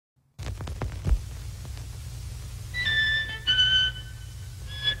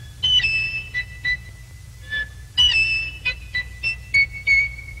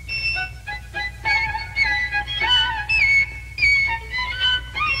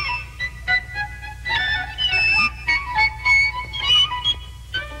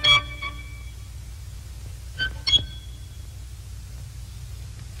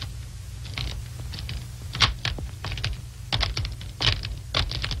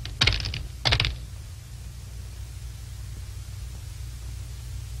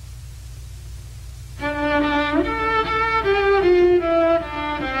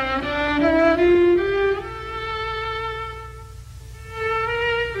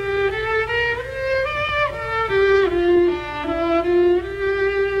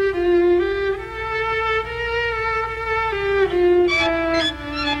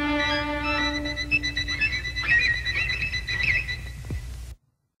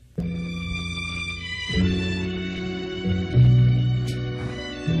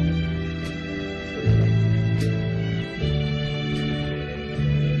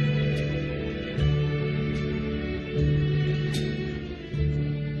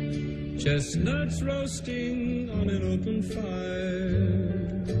Chestnuts roasting on an open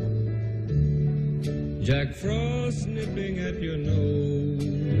fire, Jack Frost nipping at your nose,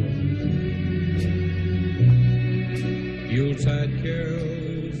 Yuletide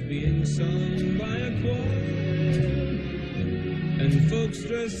carols being sung by a choir, and folks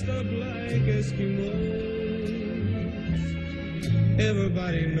dressed up like Eskimos.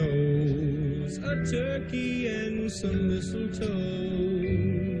 Everybody knows a turkey and some mistletoe,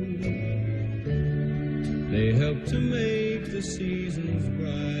 they help to make the seasons bright.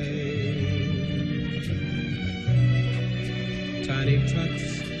 Tiny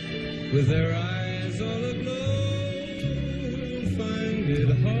tots with their eyes all aglow find it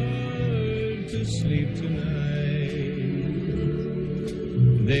hard to sleep tonight.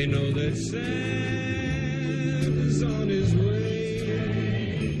 They know that Santa's on his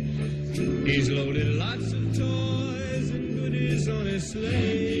way. He's loaded lots of toys and goodies on his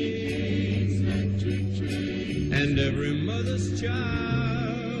sleigh. And every mother's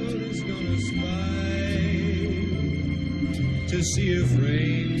child is gonna spy to see if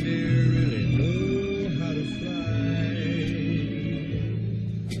reindeer really know how to fly.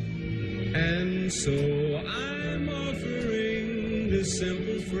 And so I'm offering this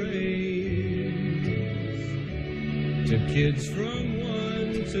simple phrase to kids from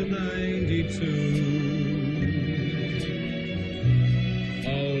 1 to 92.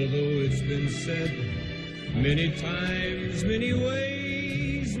 Although it's been said many times, many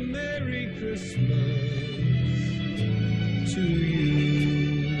ways, Merry Christmas to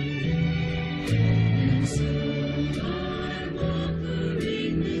you. And so I'm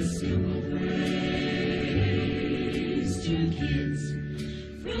offering this simple praise to kids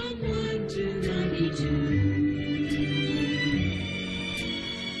from 1 to 92.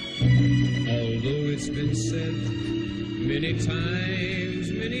 Although it's been said many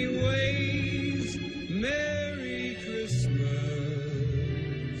times, many ways, Merry Christmas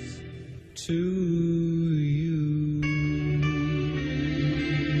to you.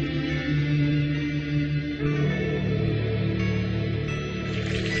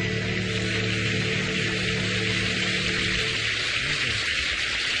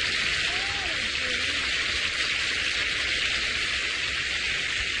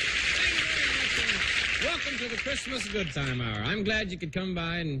 Welcome to the Christmas Good Time Hour. I'm glad you could come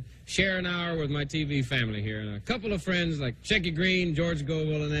by and share an hour with my TV family here, and a couple of friends like Shecky Greene, George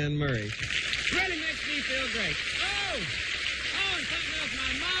Gobel, and Ann Murray. Really makes me feel great. Oh, and something else.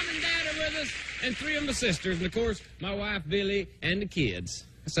 My mom and dad are with us, and 3 of my sisters, and of course, my wife, Billy, and the kids.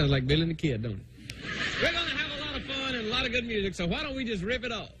 That sounds like Billy and the Kid, don't it? We're going to have a lot of fun and a lot of good music, so why don't we just rip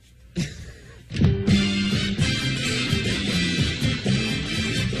it off?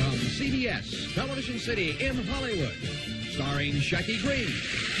 From CBS, Television City in Hollywood, starring Shecky Greene,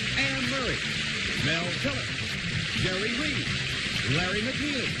 Ann Murray, Mel Tillis, Jerry Reed, Larry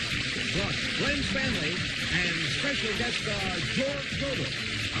McNeeley, plus Glen's family, and special guest star George Gobel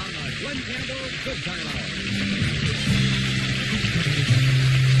on the Glen Campbell Goodtime Hour.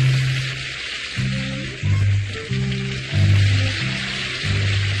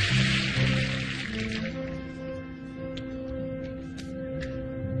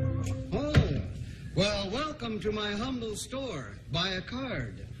 Well, welcome to my humble store. Buy a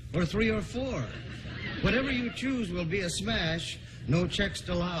card, or 3 or 4. Whatever you choose will be a smash. No checks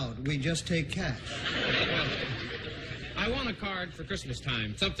allowed. We just take cash. I want a card for Christmas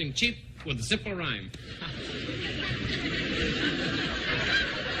time. Something cheap with a simple rhyme.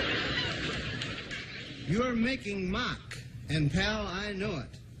 You're making mock, and pal, I know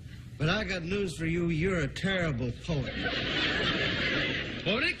it. But I got news for you. You're a terrible poet.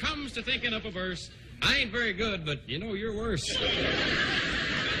 Well, when it comes to thinking up a verse, I ain't very good, but you know you're worse.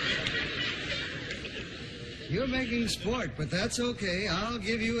 You're making sport, but that's okay. I'll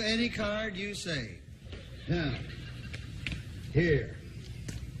give you any card you say. Now, here.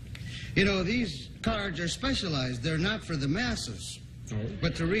 You know, these cards are specialized. They're not for the masses. Oh.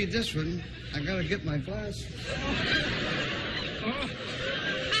 But to read this one, I gotta get my glasses. Oh.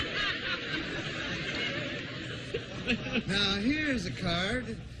 Now, here's a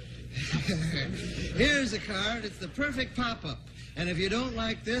card. Here's a card. It's the perfect pop-up. And if you don't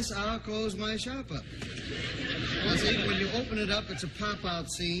like this, I'll close my shop up. Well, see, when you open it up, it's a pop-out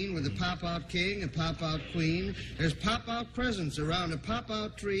scene with a pop-out king, a pop-out queen. There's pop-out presents around a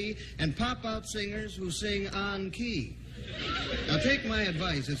pop-out tree and pop-out singers who sing on key. Now, take my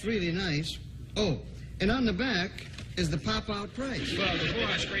advice. It's really nice. Oh, and on the back is the pop-out price. Well, before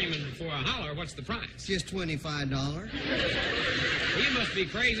I scream and before I holler, what's the price? Just $25. Well, you must be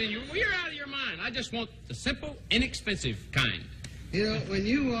crazy. You're out of your mind. I just want the simple, inexpensive kind. You know, when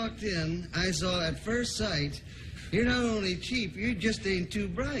you walked in, I saw at first sight, you're not only cheap, you just ain't too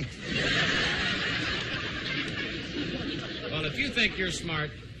bright. Well, if you think you're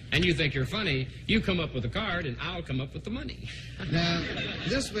smart and you think you're funny, you come up with a card and I'll come up with the money. Now,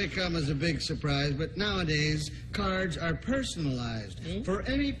 this may come as a big surprise, but nowadays, cards are personalized for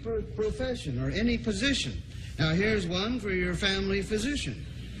any profession or any position. Now, here's one for your family physician.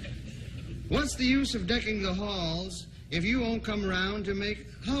 What's the use of decking the halls if you won't come around to make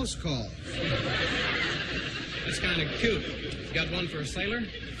house calls? That's kind of cute. You got one for a sailor?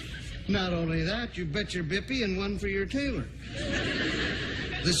 Not only that, you bet your bippy and one for your tailor.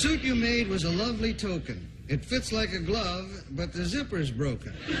 The suit you made was a lovely token. It fits like a glove, but the zipper's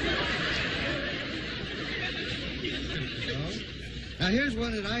broken. Now, here's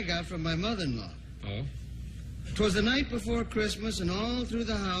one that I got from my mother-in-law. Oh? 'Twas the night before Christmas, and all through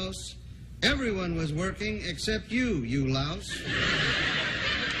the house, everyone was working except you louse.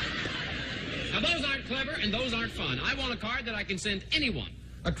 Now, those aren't clever and those aren't fun. I want a card that I can send anyone.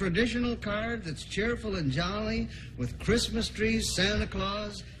 A traditional card that's cheerful and jolly with Christmas trees, Santa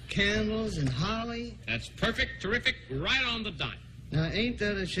Claus, candles, and holly. That's perfect, terrific, right on the dot. Now, ain't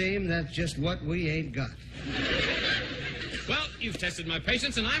that a shame? That's just what we ain't got. Well, you've tested my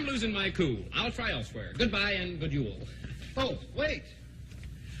patience, and I'm losing my cool. I'll try elsewhere. Goodbye and good Yule. Oh, wait.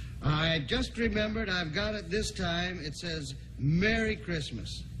 I just remembered I've got it this time. It says, Merry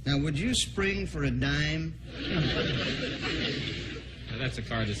Christmas. Now, would you spring for a dime? Now, that's a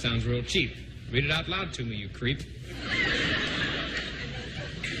card that sounds real cheap. Read it out loud to me, you creep.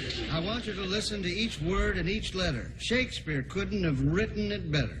 I want you to listen to each word and each letter. Shakespeare couldn't have written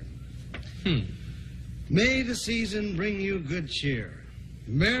it better. May the season bring you good cheer.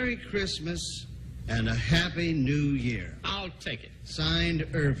 Merry Christmas and a Happy New Year. I'll take it. Signed,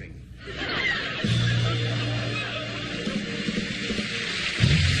 Irving.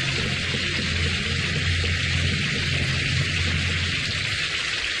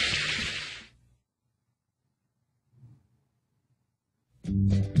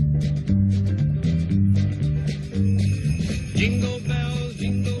 Jingle bells,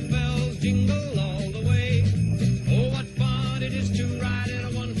 jingle all the way. Oh, what fun it is to ride in a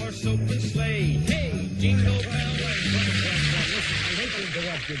one-horse open sleigh. Hey, jingle bells. Listen, I hate to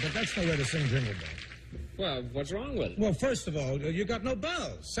interrupt you, but that's no way to sing Jingle Bells. Well, what's wrong with it? Well, first of all, you got no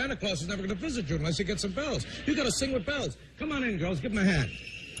bells. Santa Claus is never going to visit you unless you get some bells. You got to sing with bells. Come on in, girls. Give him a hand.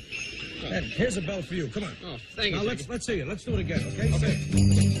 And here's a bell for you. Come on. Oh, thank you. Now, let's see it. Let's do it again, okay? Okay.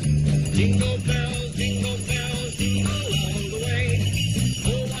 Jingle bells, jingle all the way.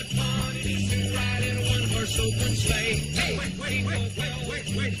 Oh, what fun it is to ride in a one-horse open sleigh. Hey,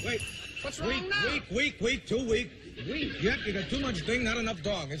 Wait. what's wrong now? Weak, too weak. Yep, you got too much ding, not enough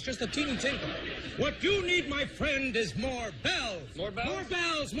dong. It's just a teeny tinkle. What you need, my friend, is more bells. More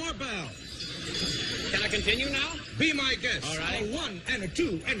bells? More bells. Can I continue now? Be my guest. All right. A 1 and a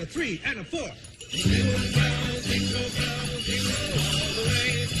 2 and a 3 and a 4. Jingle bells, jingle all the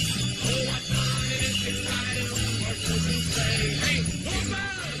way. Oh, what fun it is to ride in a one-horse open sleigh. Hey, more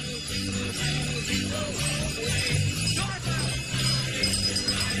bells! Jingle all the way. More bells!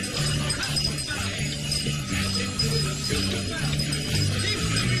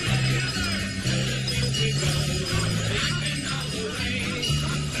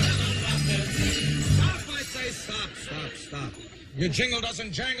 Stop, I say, stop. Your jingle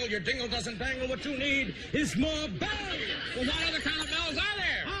doesn't jangle, your dingle doesn't dangle. What you need is more bells. Well, what other kind of bells are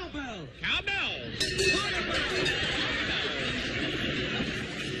there? Cowbells. Cowbells.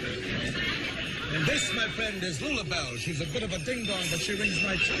 And this, my friend, is Lulabelle. She's a bit of a ding-dong, but she rings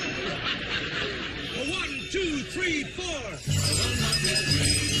right true. 1, 2, 3, 4.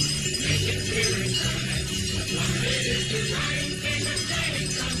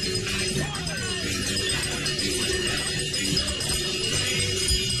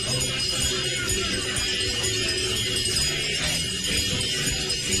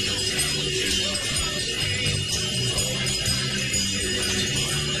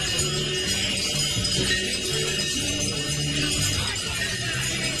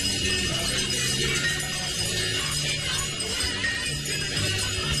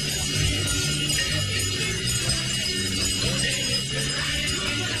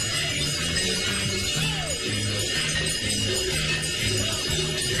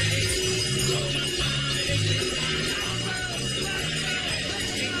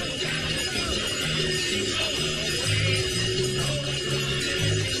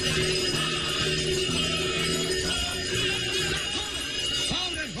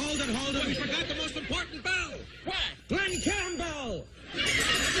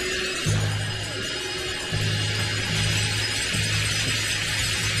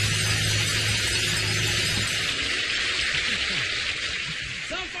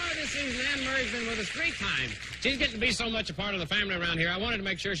 Mary's been with us 3 times. She's getting to be so much a part of the family around here, I wanted to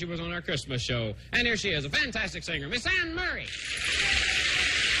make sure she was on our Christmas show. And here she is, a fantastic singer, Miss Ann Murray.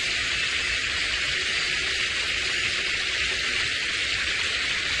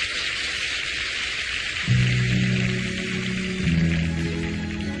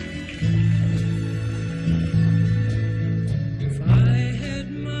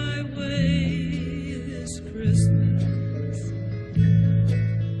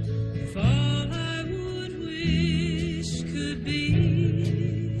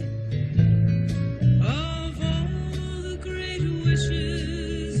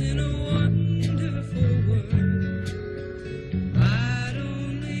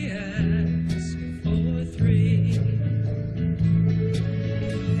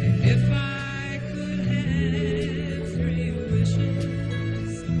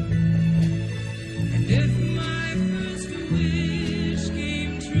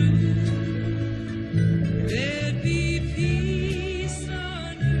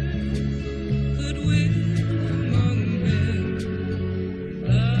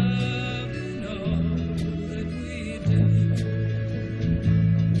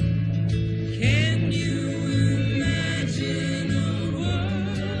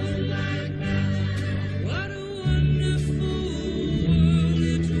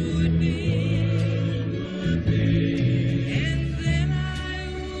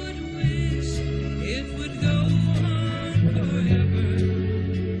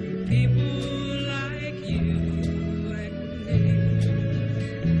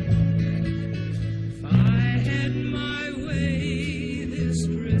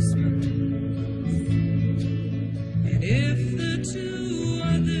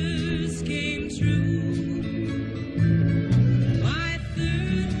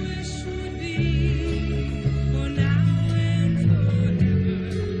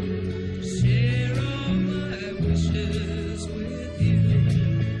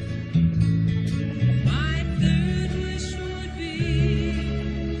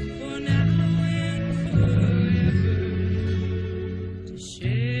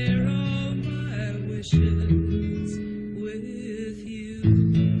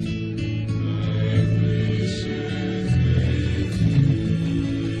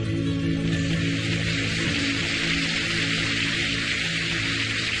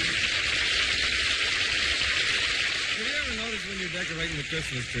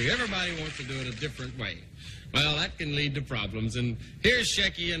 Christmas tree. Everybody wants to do it a different way. Well, that can lead to problems, and here's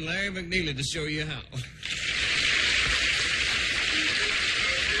Shecky and Larry McNeeley to show you how.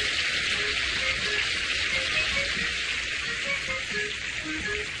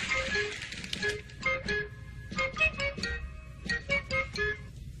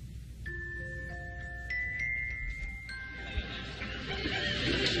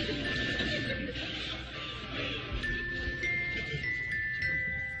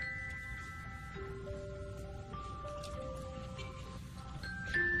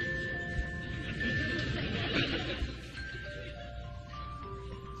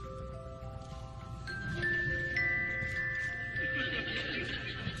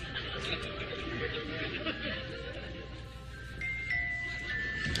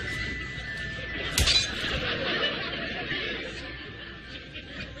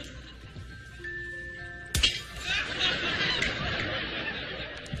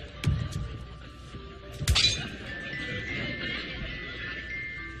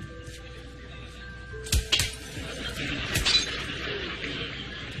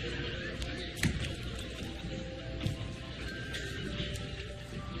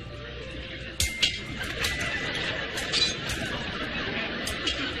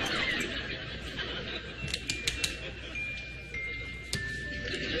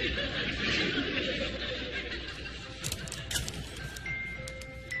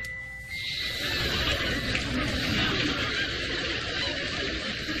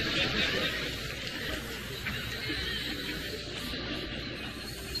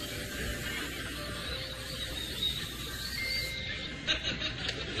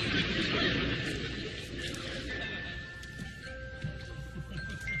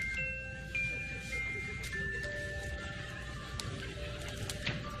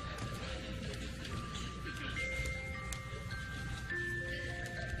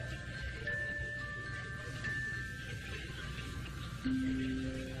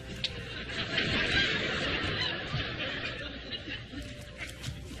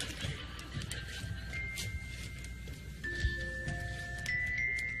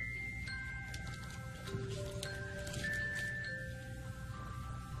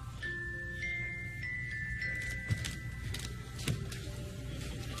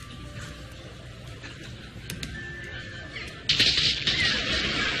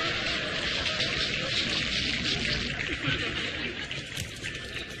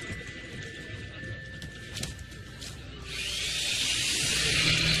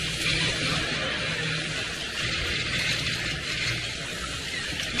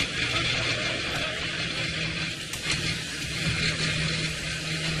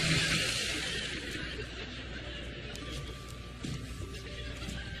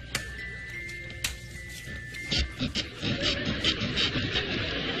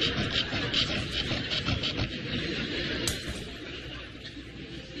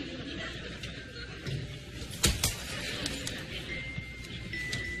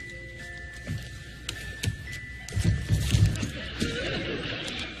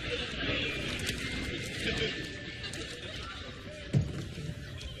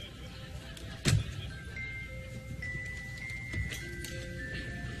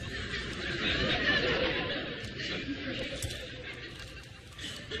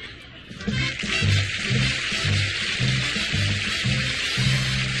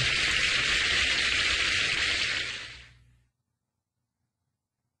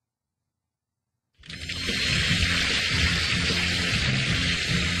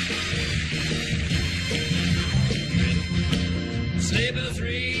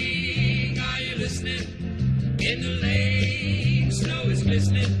 spring, are you listening? In the lane, snow is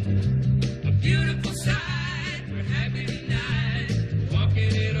glistening. A beautiful sight, we're happy tonight,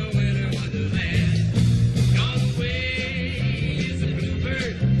 walking in a winter wonderland. Gone away is a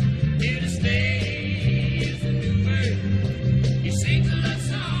bluebird, here to stay is a new bird. He sings a love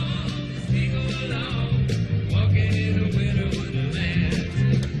song as we go along, walking in a winter wonderland.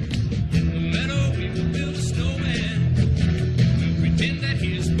 In the meadow we will build a snowman, we'll pretend that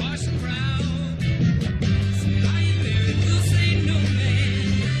he is Parson Brown. Say, are you married? We'll say no,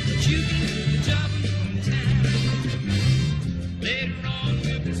 man, but you can do the job of your town. Later on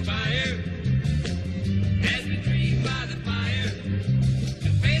we'll conspire as we dream by the fire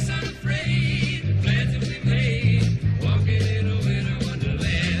and face unafraid the plans that we made, walking in a winter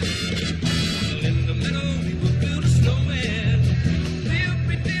wonderland. Well, in the meadow we will build a snowman, we'll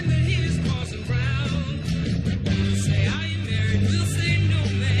pretend that he is Parson Brown. Say, are you married? We'll say no,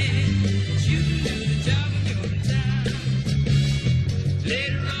 man, but you can do the job of your town.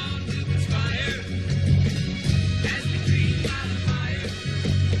 Later on we'll conspire as we dream by the fire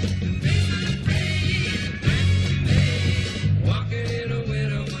and face unafraid the plans that we made, walking in a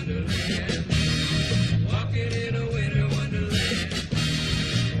winter wonderland, walking in a winter wonderland,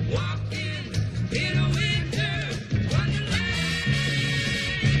 walking in a winter wonderland.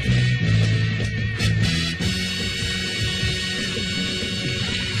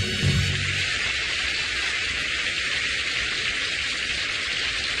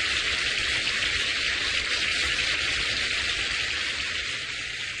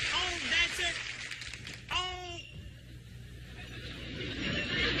 On, Dancer! On!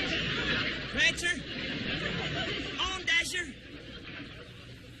 Prancer! On, Dasher!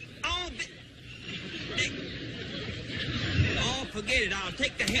 On! Oh, forget it. I'll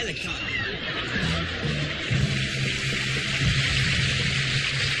take the helicopter.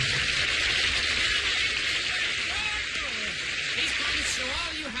 He's going to show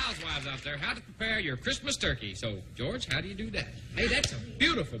all you housewives out there how to prepare your Christmas turkey. So, George, how do you do that? Hey, that's a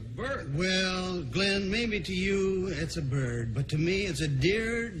beautiful bird. Well, Glenn, maybe to you it's a bird, but to me it's a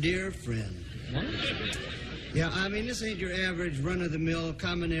dear, dear friend. Yeah, I mean, this ain't your average run-of-the-mill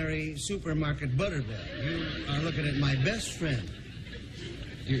commonary supermarket butterbell. You are looking at my best friend.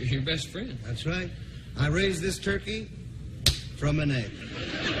 Your best friend. That's right. I raised this turkey from an egg.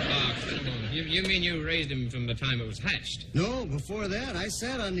 Oh, come on. You mean you raised him from the time it was hatched? No, before that, I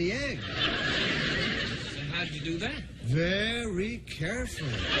sat on the egg. So how did you do that? Very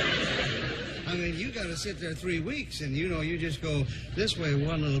carefully. I mean, you got to sit there 3 weeks, and, you just go this way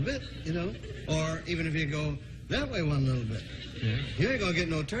one little bit, or even if you go that way one little bit. Yeah. You ain't going to get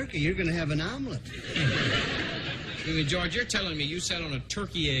no turkey. You're going to have an omelet. You mean, George, you're telling me you sat on a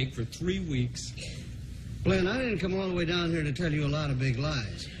turkey egg for 3 weeks? Glenn, I didn't come all the way down here to tell you a lot of big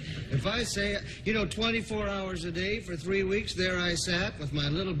lies. If I say, 24 hours a day for 3 weeks, there I sat with my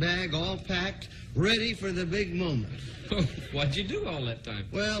little bag all packed, ready for the big moment. Oh, what'd you do all that time?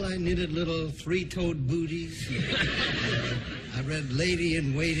 Well, I knitted little three-toed booties. I read Lady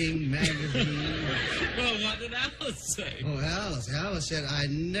in Waiting magazine. Well, what did Alice say? Oh, Alice said I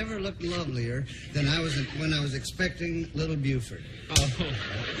never looked lovelier than when I was expecting little Buford. Oh,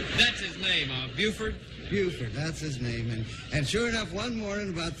 that's his name, Buford? Buford, that's his name. And sure enough, one morning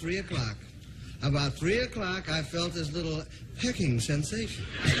about 3 o'clock, I felt this little pecking sensation.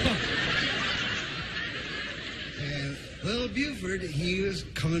 And little Buford, he was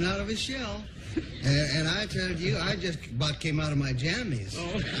coming out of his shell. And I tell you, I just about came out of my jammies.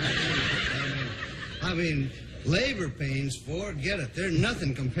 Oh. I mean, labor pains, forget it. They're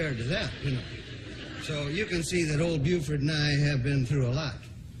nothing compared to that, So you can see that old Buford and I have been through a lot.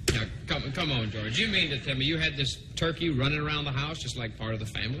 Now, come on, George. You mean to tell me you had this turkey running around the house just like part of the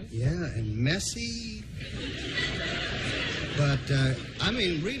family? Yeah, and messy. But, I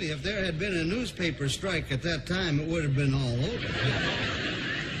mean, really, if there had been a newspaper strike at that time, it would have been all over.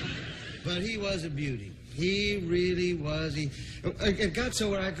 But he was a beauty. He really was. It got so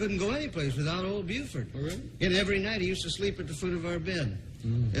where I couldn't go anyplace without old Buford. Oh, really? And every night he used to sleep at the foot of our bed.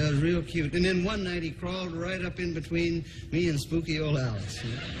 Mm. It was real cute. And then one night he crawled right up in between me and spooky old Alice.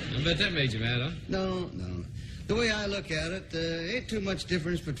 I bet that made you mad, huh? No. The way I look at it, ain't too much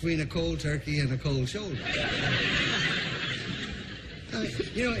difference between a cold turkey and a cold shoulder.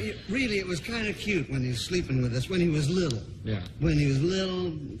 Really, it was kind of cute when he was sleeping with us, when he was little. Yeah. When he was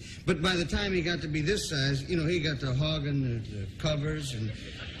little. But by the time he got to be this size, he got to hogging the covers and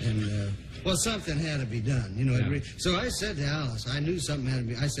well, something had to be done, Yeah. So I said to Alice, I knew something had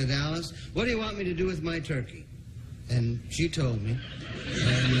to be. I said, Alice, what do you want me to do with my turkey? And she told me.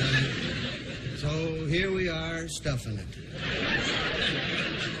 And so here we are, stuffing it.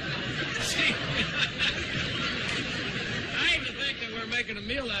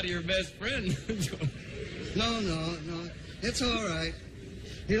 meal out of your best friend. No. It's all right.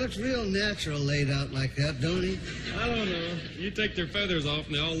 He looks real natural laid out like that, don't he? I don't know. You take their feathers off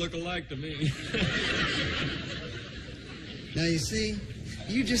and they all look alike to me. Now, you see,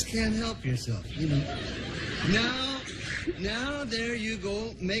 you just can't help yourself, you know. Now there you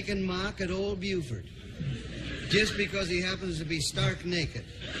go, making mock at old Buford. Just because he happens to be stark naked.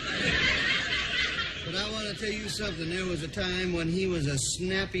 But I want to tell you something. There was a time when he was a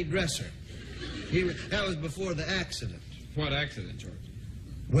snappy dresser. That was before the accident. What accident, George?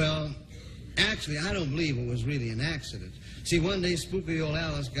 Well, actually, I don't believe it was really an accident. See, one day, spooky old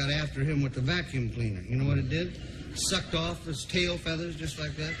Alice got after him with the vacuum cleaner. You know what it did? Sucked off his tail feathers just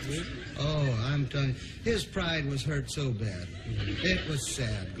like that. Oh, I'm telling you, his pride was hurt so bad. It was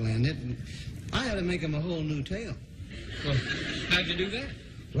sad, Glen. I had to make him a whole new tail. Well, how'd you do that?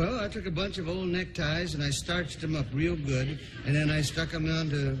 Well, I took a bunch of old neckties and I starched them up real good, and then I stuck them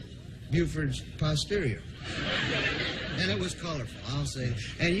onto Buford's posterior. And it was colorful, I'll say.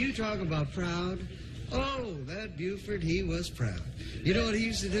 And you talk about proud. Oh, that Buford, he was proud. You know what he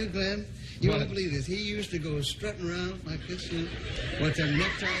used to do, Glen? You won't believe this. He used to go strutting around like this, you know, with them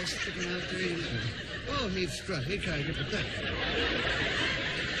neckties sticking out there. You know. Oh, he'd strut. He'd try to get the thing.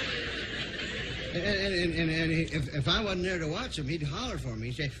 And if I wasn't there to watch him, he'd holler for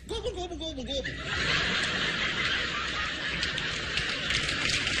me. He'd say, gobble, gobble, gobble, gobble.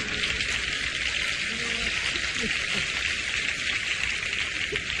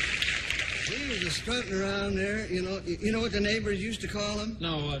 He was just strutting around there, you know. You know what the neighbors used to call him?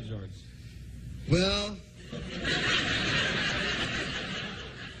 No, what, George? Well,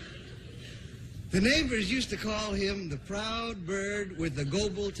 the neighbors used to call him the proud bird with the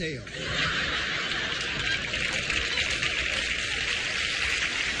Gobel tail.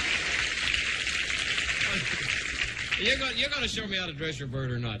 You're going to show me how to dress your bird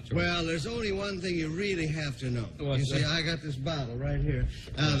or not, George? Well, there's only one thing you really have to know. What's you see, that? I got this bottle right here.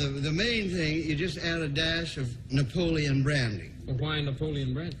 Now, the main thing, you just add a dash of Napoleon brandy. Well, why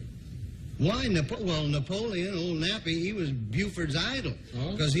Napoleon brandy? Why? Well, Napoleon, old Nappy, he was Buford's idol.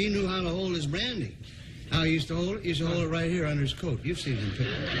 Oh? Because he knew how to hold his brandy. How he used to hold it? He used to hold it right here under his coat. You've seen him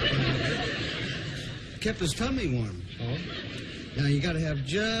picture. Kept his tummy warm. Oh? Now, you got to have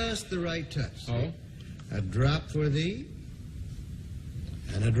just the right touch. Oh? A drop for thee,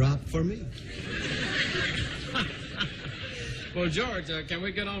 and a drop for me. Well, George, can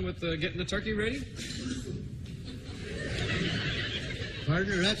we get on with getting the turkey ready?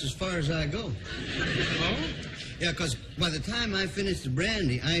 Partner, that's as far as I go. Oh? Yeah, because by the time I finish the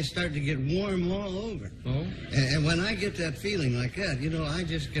brandy, I start to get warm all over. Oh? And when I get that feeling like that, you know, I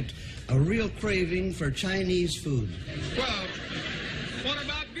just get a real craving for Chinese food. Well, what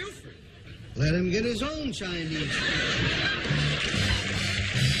about Buford? Let him get his own Chinese food.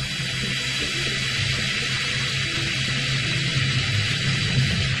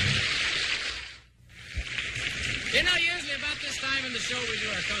 You know, usually about this time in the show we do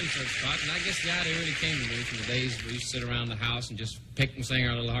our concert spot, and I guess the idea really came to me from the days we used to sit around the house and just pick and sing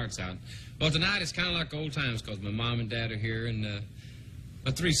our little hearts out. Well, tonight it's kind of like old times because my mom and dad are here and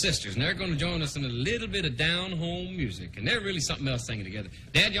my three sisters, and they're going to join us in a little bit of down-home music, and they're really something else singing together.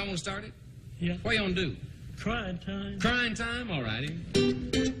 Dad, y'all want to start it? Yeah. What you want to do? Cryin Time. Cryin Time? All righty.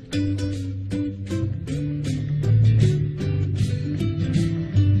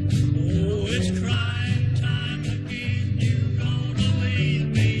 Oh, it's crying time again. You've gone away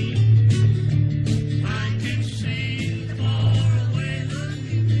with me. I can see far away look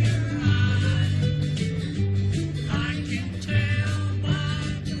in your eyes. I can tell by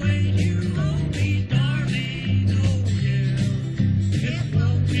the way you hold me, darling. Oh, yeah. It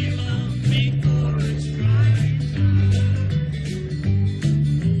won't be long before it's crying time. Oh,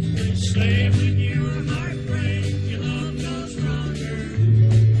 it's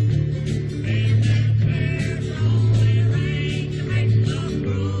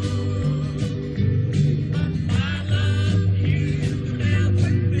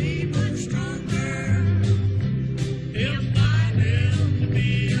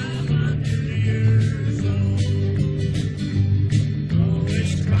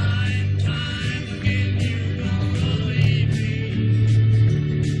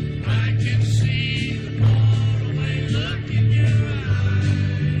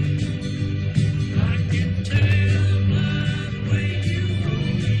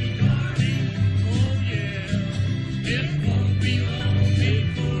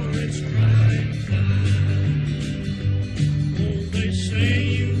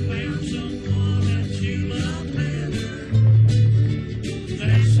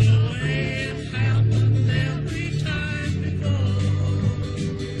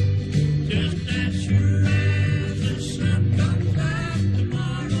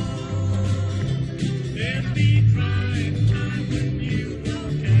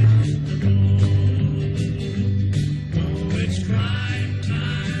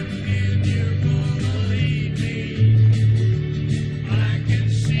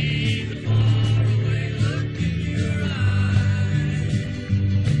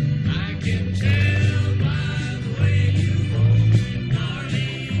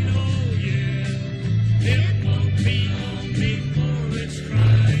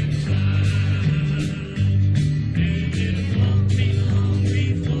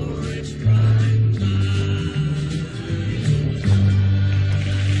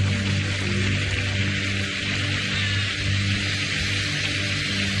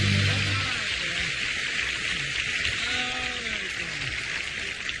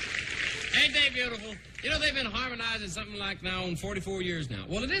Ain't they beautiful? You know, they've been harmonizing something like now on 44 years now.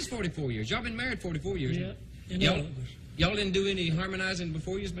 Well, it is 44 years. Y'all been married 44 years. Yeah. Y'all didn't do any harmonizing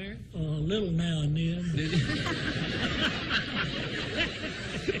before you was married? A little now and then. Did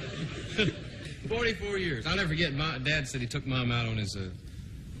you? 44 years. I'll never forget, my dad said he took Mom out on his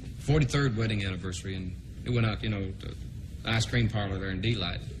 43rd wedding anniversary, and it went out, you know, to the ice cream parlor there in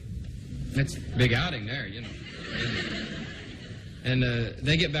Delight. That's a big outing there, you know. And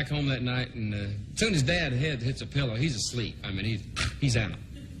they get back home that night, and as soon as Dad hits a pillow, he's asleep. I mean, he's out.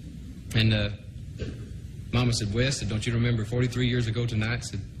 And Mama said, Wes, said, don't you remember 43 years ago tonight,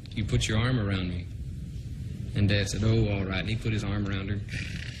 said, you put your arm around me. And Dad said, oh, all right. And he put his arm around her.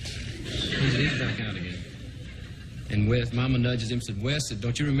 He's back out again. And Wes, Mama nudges him, said, Wes, said,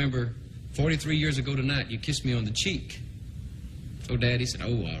 don't you remember 43 years ago tonight, you kissed me on the cheek. So Daddy said,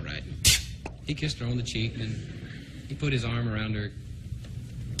 oh, all right. He kissed her on the cheek, and he put his arm around her.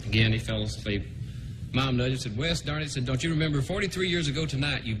 Again, he fell asleep. Mom nudged him, said, Wes, darn it, said, don't you remember 43 years ago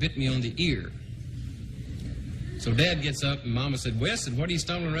tonight, you bit me on the ear. So Dad gets up, and Mama said, Wes, said, what are you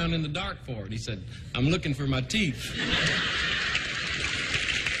stumbling around in the dark for? And he said, I'm looking for my teeth.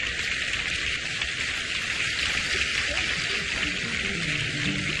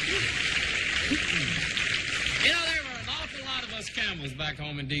 Campbells back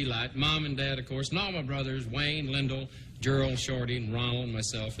home in Delight. Mom and Dad, of course, and all my brothers, Wayne, Lyndall, Gerald, Shorty, and Ronald, and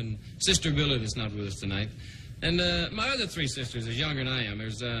myself, and Sister Billy that's not with us tonight. And my other three sisters is younger than I am.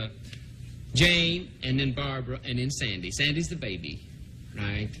 There's Jane, and then Barbara, and then Sandy. Sandy's the baby,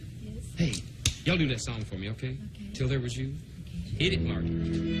 right? Yes. Hey, y'all do that song for me, okay? Till There Was You. Okay. Hit it, Mark.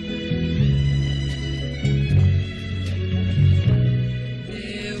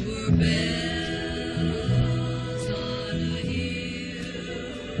 There were bells.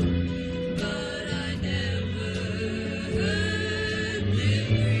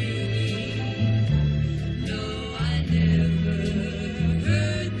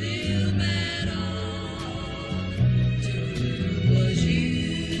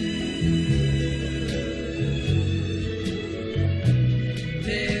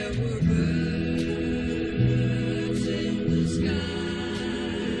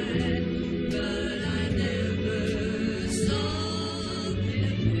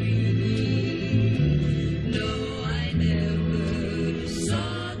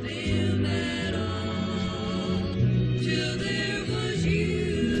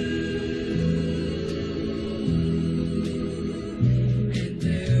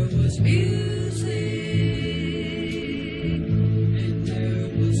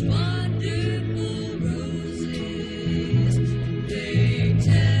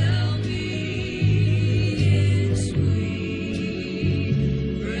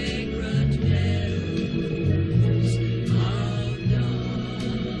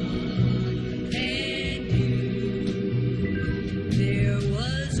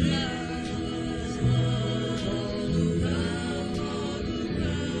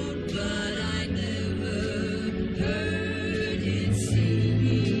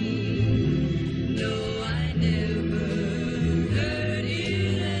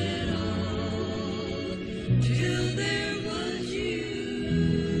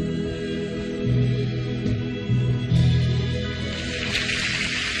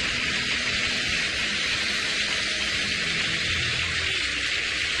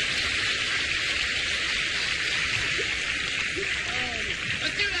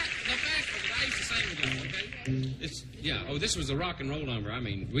 This was a rock and roll number. I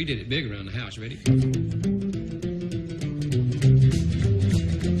mean, we did it big around the house. Ready? 1,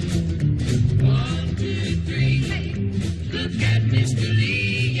 2, 3, hey! Look at Mr.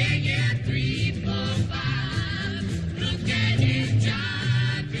 Lee, yeah, yeah, 3, 4, 5. Look at him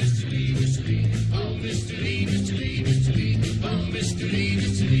jive, Mr. Lee, Mr. Lee. Oh, Mr. Lee, Mr. Lee, Mr. Lee. Oh, Mr. Lee,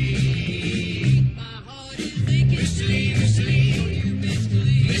 Mr. Lee. My heart is thinking, Mr. Lee, Mr. Lee. Oh, you, Mr.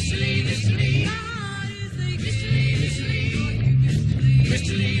 Lee, Mr. Lee, Mr. Lee. My heart is thinking, Mr. Lee, Mr. Lee.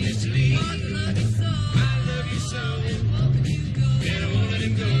 Mr. Lee, Mr. Lee, I love you so. I love you so. And I won't let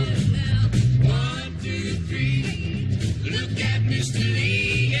him go. 1, 2, 3. Look at Mr.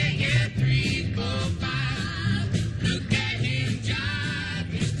 Lee, yeah, yeah, 3, 4, 5. Look at him jive,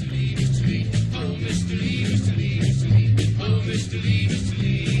 Mr. Lee, Mr. Lee. Oh, Mr. Lee, Mr. Lee, Mr. Lee. Oh, Mr. Lee, Mr. Lee.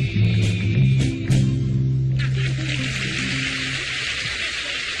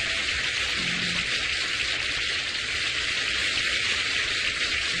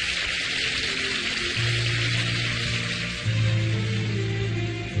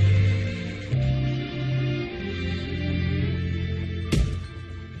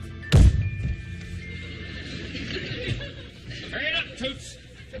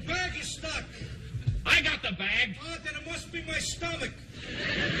 The bag is stuck. I got the bag. Oh, then it must be my stomach.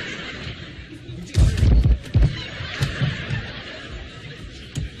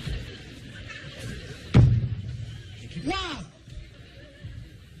 Wow!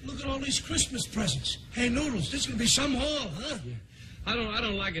 Look at all these Christmas presents. Hey, Noodles, this is gonna be some haul, huh? Yeah. I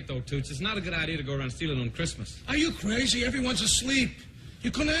don't like it, though, Toots. It's not a good idea to go around stealing on Christmas. Are you crazy? Everyone's asleep.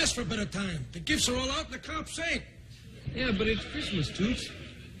 You couldn't ask for a better time. The gifts are all out and the cops ain't. Yeah, but it's Christmas, Toots.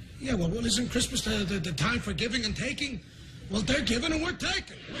 Yeah, well, isn't Christmas the time for giving and taking? Well, they're giving and we're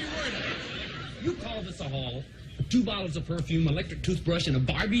taking. What are you worried about? You call this a haul? 2 bottles of perfume, electric toothbrush, and a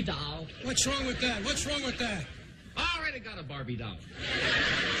Barbie doll. What's wrong with that? What's wrong with that? I already got a Barbie doll.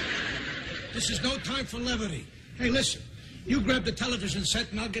 This is no time for levity. Hey, listen. You grab the television set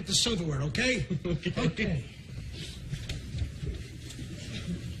and I'll get the silverware, okay? Okay.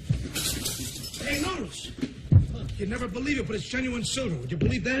 Hey, Noodles. You'd never believe it, but it's genuine silver. Would you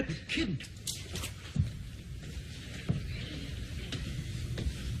believe that? You're kidding.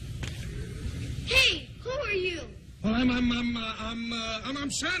 Hey, who are you? Well, I'm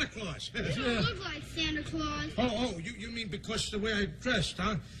Santa Claus. You don't look like Santa Claus. Oh, you mean because the way I dressed,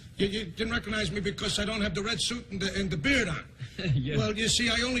 huh? You didn't recognize me because I don't have the red suit and the beard on. Yeah. Well, you see,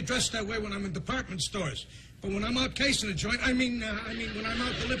 I only dress that way when I'm in department stores. But when I'm out casing a joint, I mean, when I'm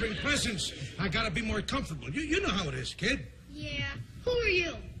out delivering presents, I gotta be more comfortable. You know how it is, kid. Yeah. Who are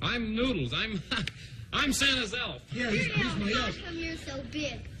you? I'm Noodles. I'm Santa's elf. Yeah, he's my elf. How come you're so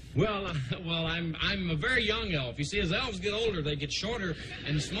big? Well, I'm a very young elf. You see, as elves get older, they get shorter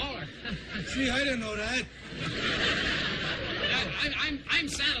and smaller. Gee, I didn't know that. I'm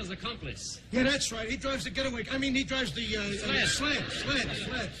Santa's accomplice. Yeah, that's right. He drives the getaway. I mean, he drives the sled.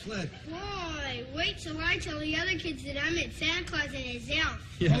 Boy, wait till I tell the other kids that I met Santa Claus and his elf.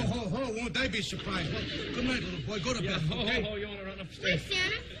 Yeah. Ho, won't they be surprised? Well, good night, little boy. Go to bed, okay? You want to run Wait, upstairs?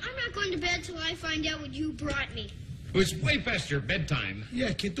 Santa, I'm not going to bed till I find out what you brought me. It's way past your bedtime.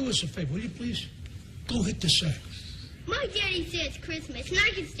 Yeah, kid, do us a favor, will you please? Go hit the sack. My daddy says it's Christmas, and I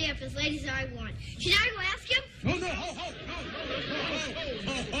can stay up as late as I want. Should I go ask him? No, no.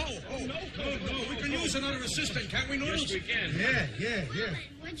 We can use another assistant, can't we, Noodles? Yes, we can. Yeah.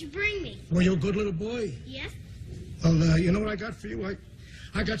 What'd you bring me? Well, you a good little boy. Yes? Well, you know what I got for you?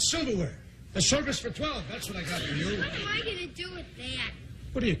 I got silverware. A service for 12. That's what I got for you. What am I going to do with that?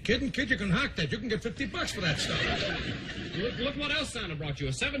 What are you kidding, kid? You can hock that. You can get $50 for that stuff. Look what else Santa brought you.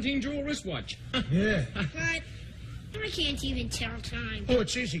 A 17-jewel wristwatch. Yeah. But I can't even tell time. Oh,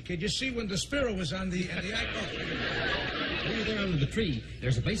 it's easy, kid. You see, when the sparrow was on the act. Over there under the tree,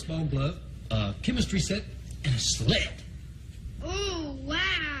 there's a baseball glove, a chemistry set, and a sled. Oh, wow.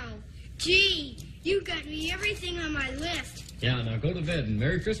 Gee, you got me everything on my list. Yeah, now go to bed and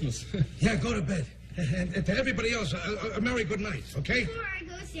Merry Christmas. Yeah, go to bed. And to everybody else, a merry good night, okay? Before I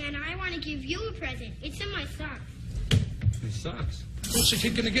go, Santa, I want to give you a present. It's in my socks. His socks. What's the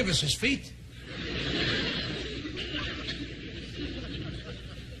kid going to give us, his feet?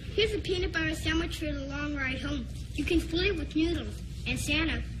 Here's a peanut butter sandwich for the long ride home. You can split it with Noodles. And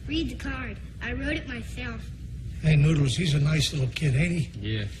Santa, read the card. I wrote it myself. Hey, Noodles, he's a nice little kid, ain't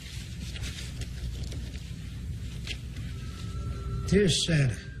he? Yeah. Dear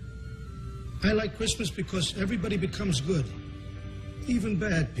Santa, I like Christmas because everybody becomes good, even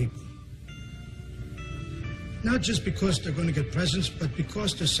bad people. Not just because they're going to get presents, but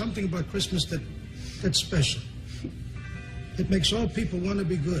because there's something about Christmas that's special. It makes all people want to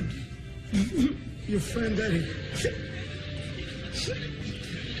be good. Your friend, Eddie.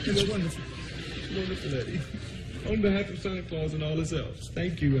 It's wonderful. Wonderful, Eddie. On behalf of Santa Claus and all his elves,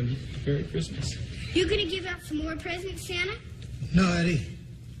 thank you and Merry Christmas. You gonna give out some more presents, Santa? No, Eddie.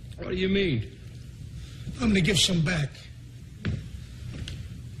 What do you mean? I'm going to give some back.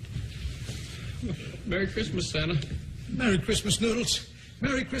 Merry Christmas, Santa. Merry Christmas, Noodles.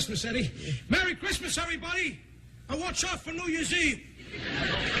 Merry Christmas, Eddie. Merry Christmas, everybody. And watch out for New Year's Eve.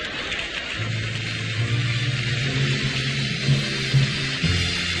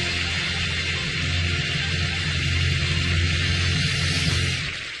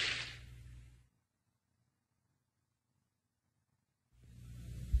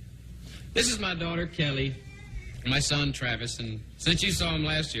 This is my daughter, Kelly, and my son, Travis, and since you saw them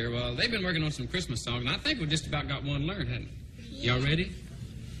last year, well, they've been working on some Christmas songs, and I think we've just about got one learned, haven't we? Y'all ready?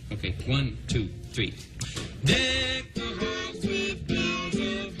 Okay, 1, 2, 3. Deck the halls with bells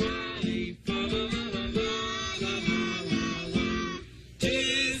of holly, fa la la la la la la.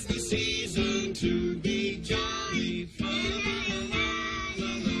 'Tis the season to be jolly, fa la la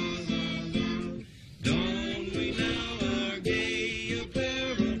la la la. Don't we now our gay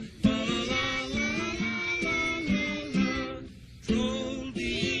apparel, fa la la la la la la. Troll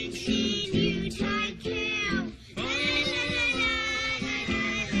the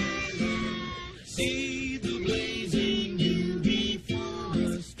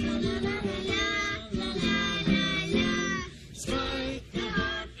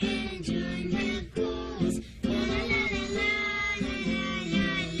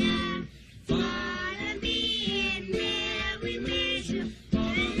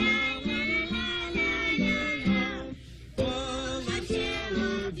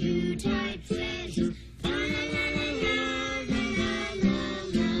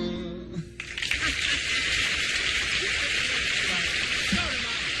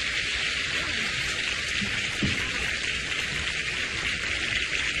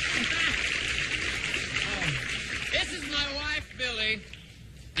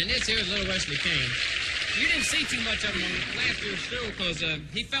And this here's little Wesley Kane. You didn't see too much of him on last year's show because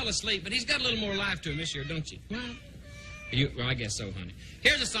he fell asleep, but he's got a little more life to him this year, don't you? Well, I guess so, honey.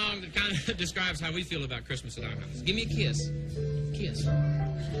 Here's a song that kind of describes how we feel about Christmas at our house. Give me a kiss. Kiss.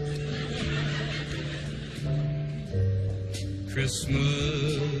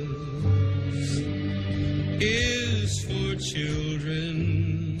 Christmas is for children,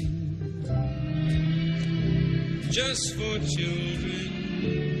 just for children.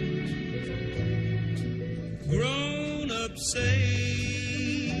 Grown-ups say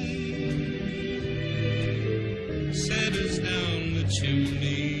Santa's down the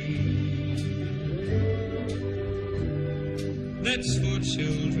chimney. That's for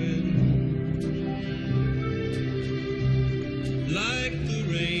children, like the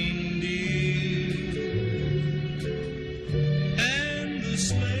reindeer and the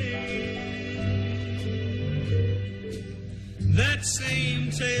sleigh. That same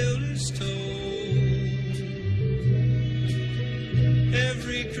tale is told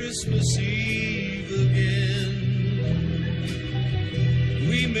every Christmas Eve again.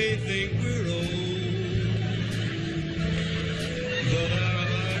 We may think we're old, but our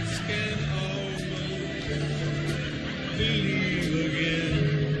hearts can almost believe again.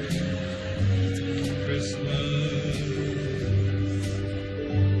 Christmas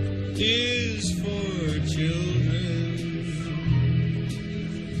is for children,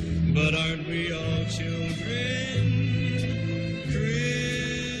 but aren't we all children?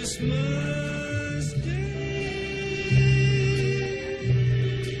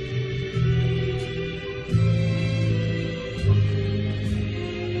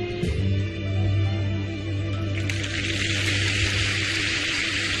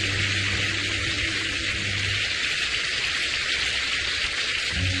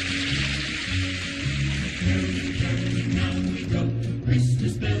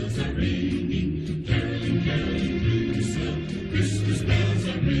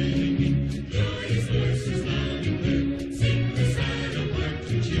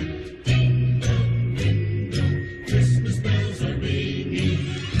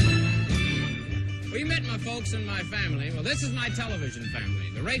 Christmas in my family. Well, this is my television family.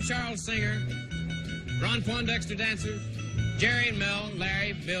 The Ray Charles singer, Ron Poindexter dancer, Jerry and Mel,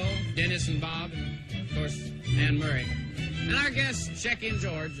 Larry, Bill, Dennis and Bob, and, of course, Ann Murray. And our guests, Shecky and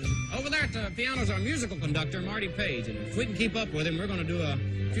George. And over there at the piano is our musical conductor, Marty Page. And if we can keep up with him, we're going to do a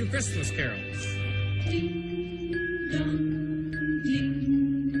few Christmas carols. Ding dong,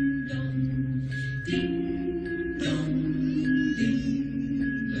 ding dong, ding dong,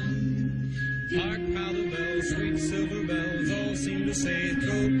 ding dong. Hark how the bells, sweet silver bells, all seem to say,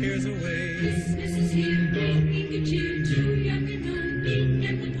 throw cares away. Christmas is here, bringing good cheer to young and old, ding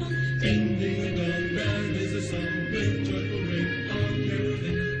and the dong. Ding, ding, and dong, dong is a song with joyful ring on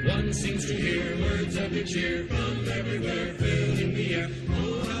carolling. One seems to hear words of good cheer from everywhere, filling the air.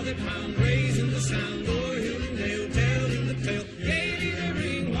 Oh, how they pound, raising the sound, o'er hill and dale, telling the tale. Gaily they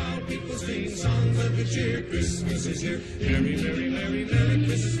ring, while people sing songs of good cheer. Christmas is here. Merry, merry, merry, merry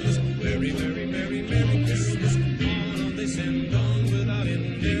Christmas. Merry, merry, merry, merry Christmas. On they send on without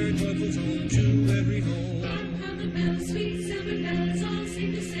end, their joyful tone to every home. Hark how the bells, sweet silver bells, all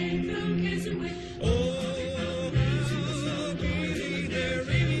seem to say, throw cares away. Oh, how gaily they're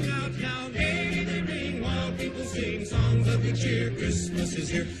ringing out now, gaily they ring, while people sing songs of good cheer. Christmas is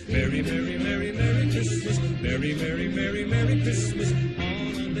here. Merry, merry, merry, merry Christmas. Merry, merry, merry, merry Christmas.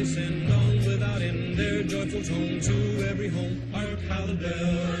 On they send on without end, their joyful tone to every home. Hark how the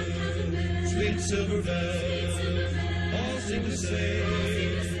bells, sweet silver bells, all seem to say,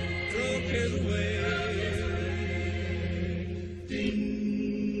 throw cares away.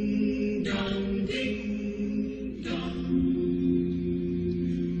 Ding dong, ding dong.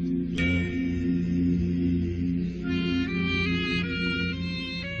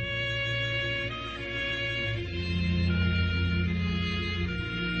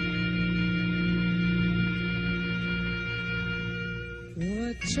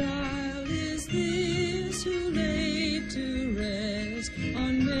 What child is this who laid to rest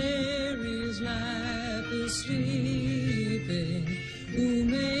on Mary's lap is sleeping,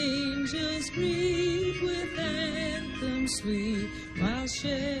 whom angels greet with anthems sweet, while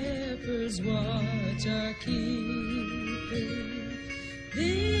shepherds watch are keeping?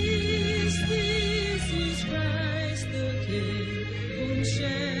 This is Christ the King, whom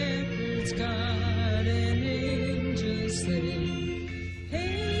shepherds guard and angels sing.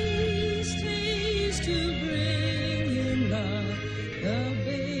 Haste, haste to bring him love, the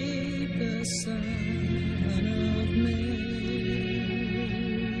babe, the Son of Mary.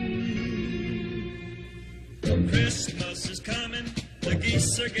 Christmas is coming, the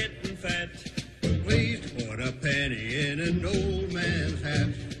geese are getting fat. Please put a penny in an old man's hat.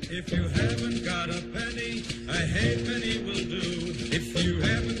 If you haven't got a penny, a halfpenny will do. If you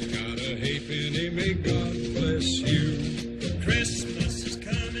haven't got a halfpenny, may God bless you. Christmas is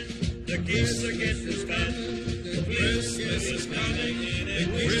coming, the geese are getting fat. Christmas is coming, the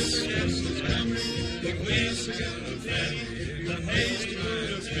Christmas is coming, the geese are getting fat. The hasty put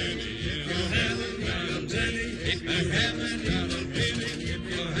a penny, if you haven't got a penny, if you haven't got a penny, if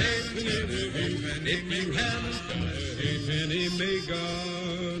you haven't got a penny, if you haven't got a halfpenny, may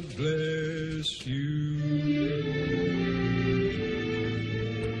God bless you.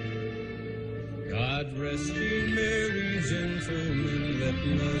 God rest you, merry gentlemen, let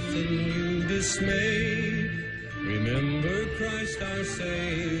nothing you dismay. Remember Christ our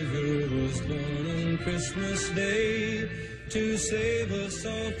Savior was born on Christmas Day to save us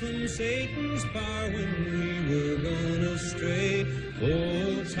all from Satan's power when we were gone astray.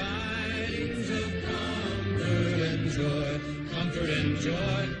 Oh, tidings of comfort and joy, comfort and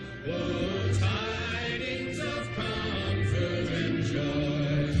joy. Oh, tidings of comfort and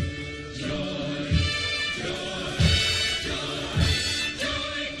joy, joy, joy, joy,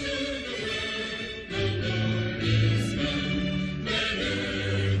 joy to the world. The Lord is come. Let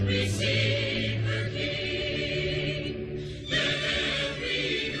earth receive her King. Let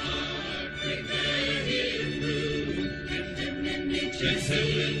every heart prepare Him room. Let heaven make your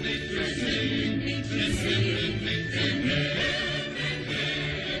sing. Let heaven make your sing.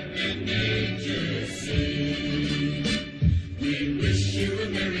 We wish you a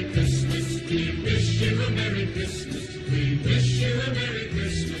Merry Christmas. We wish you a Merry Christmas. We wish you a Merry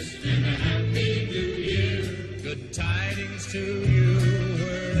Christmas and a Happy New Year. Good tidings to you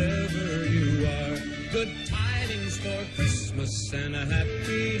wherever you are. Good tidings for Christmas and a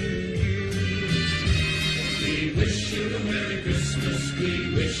Happy New Year. We wish you a Merry Christmas. We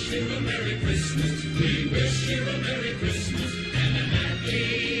wish you a Merry Christmas. We wish you a Merry Christmas and a Happy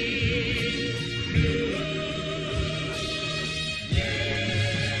New Year.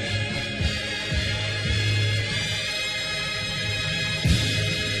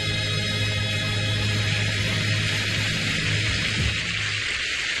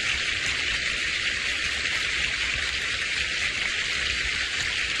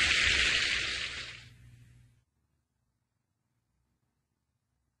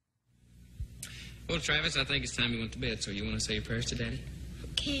 Well, Travis, I think it's time you went to bed, so you want to say your prayers to Daddy?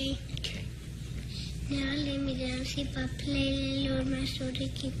 Okay. Okay. Now lay me down, sleep, I play, Lord, my soul to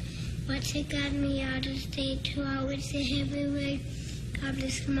keep. Watch it guide me out of state to always the heavy way. God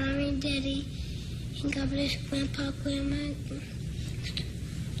bless Mommy and Daddy, and God bless Grandpa, Grandma,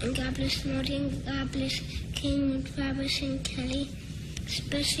 and God bless Marty, and God bless King and Travis and Kelly.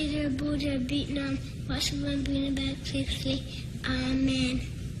 Especially their boys are beaten on. Watch them bring them back safely. Amen.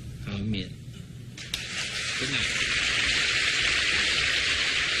 Amen. Good night.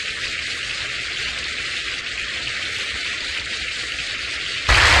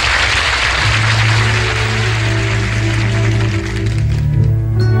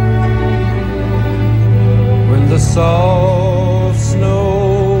 When the soft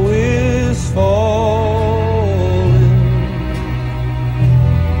snow is falling,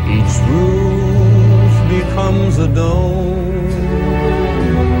 each roof becomes a dome.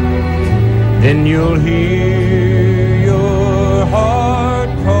 Then you'll hear your heart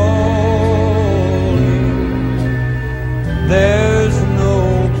calling. There's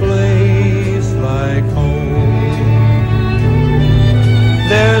no place like home.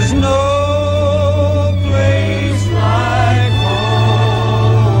 There's no place like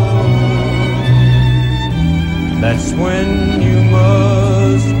home. That's when you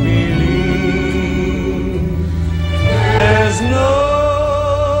must believe. There's no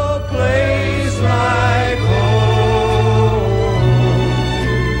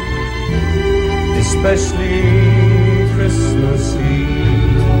especially Christmas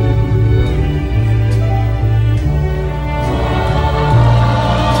Eve.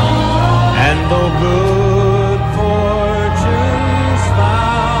 And though good fortune's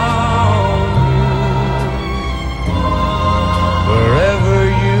found you, wherever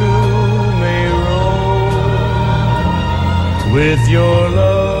you may roam, with your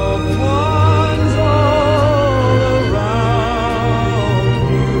loved ones all around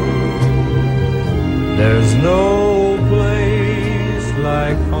you, there's no place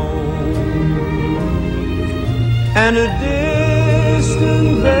like home. And a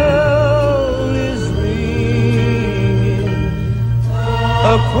distant bell is ringing,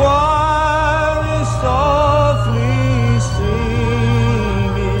 a choir is softly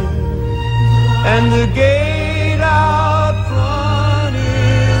singing, and the gate out front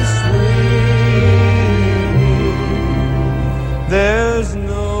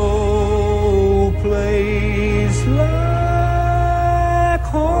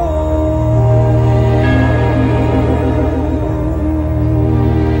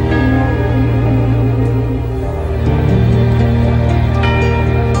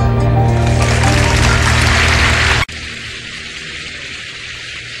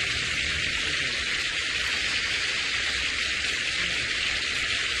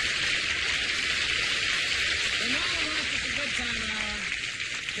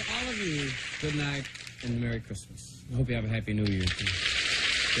you good night and Merry Christmas. I hope you have a Happy New Year, too.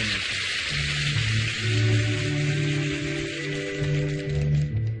 Good night.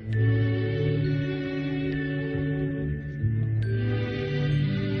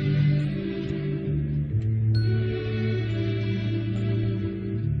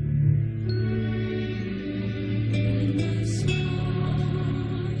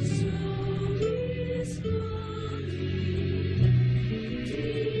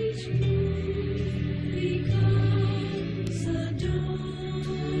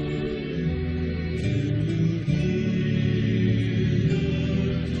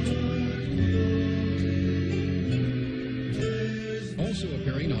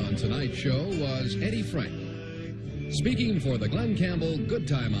 Tonight's show was Eddie Frank. Speaking for the Glen Campbell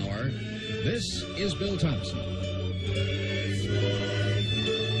Goodtime Hour, this is Bill Thompson.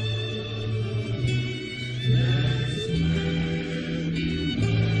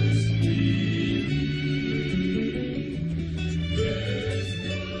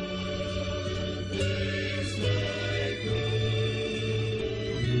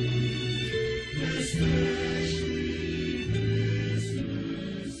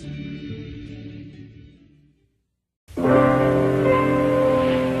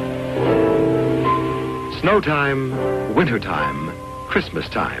 Snowtime, wintertime, Christmas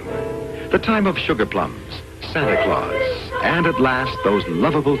time. The time of sugar plums, Santa Claus, and at last those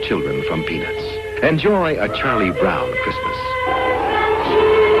lovable children from Peanuts. Enjoy a Charlie Brown Christmas.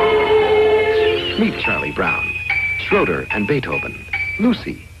 Meet Charlie Brown, Schroeder and Beethoven,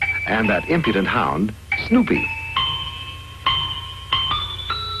 Lucy, and that impudent hound, Snoopy.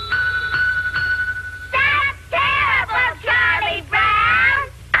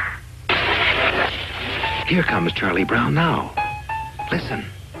 Here comes Charlie Brown now. Listen.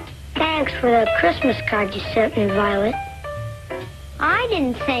 Thanks for the Christmas card you sent me, Violet. I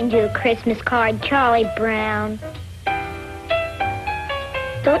didn't send you a Christmas card, Charlie Brown.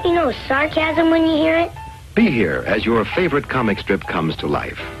 Don't you know sarcasm when you hear it? Be here as your favorite comic strip comes to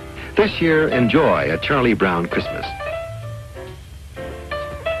life. This year, enjoy a Charlie Brown Christmas.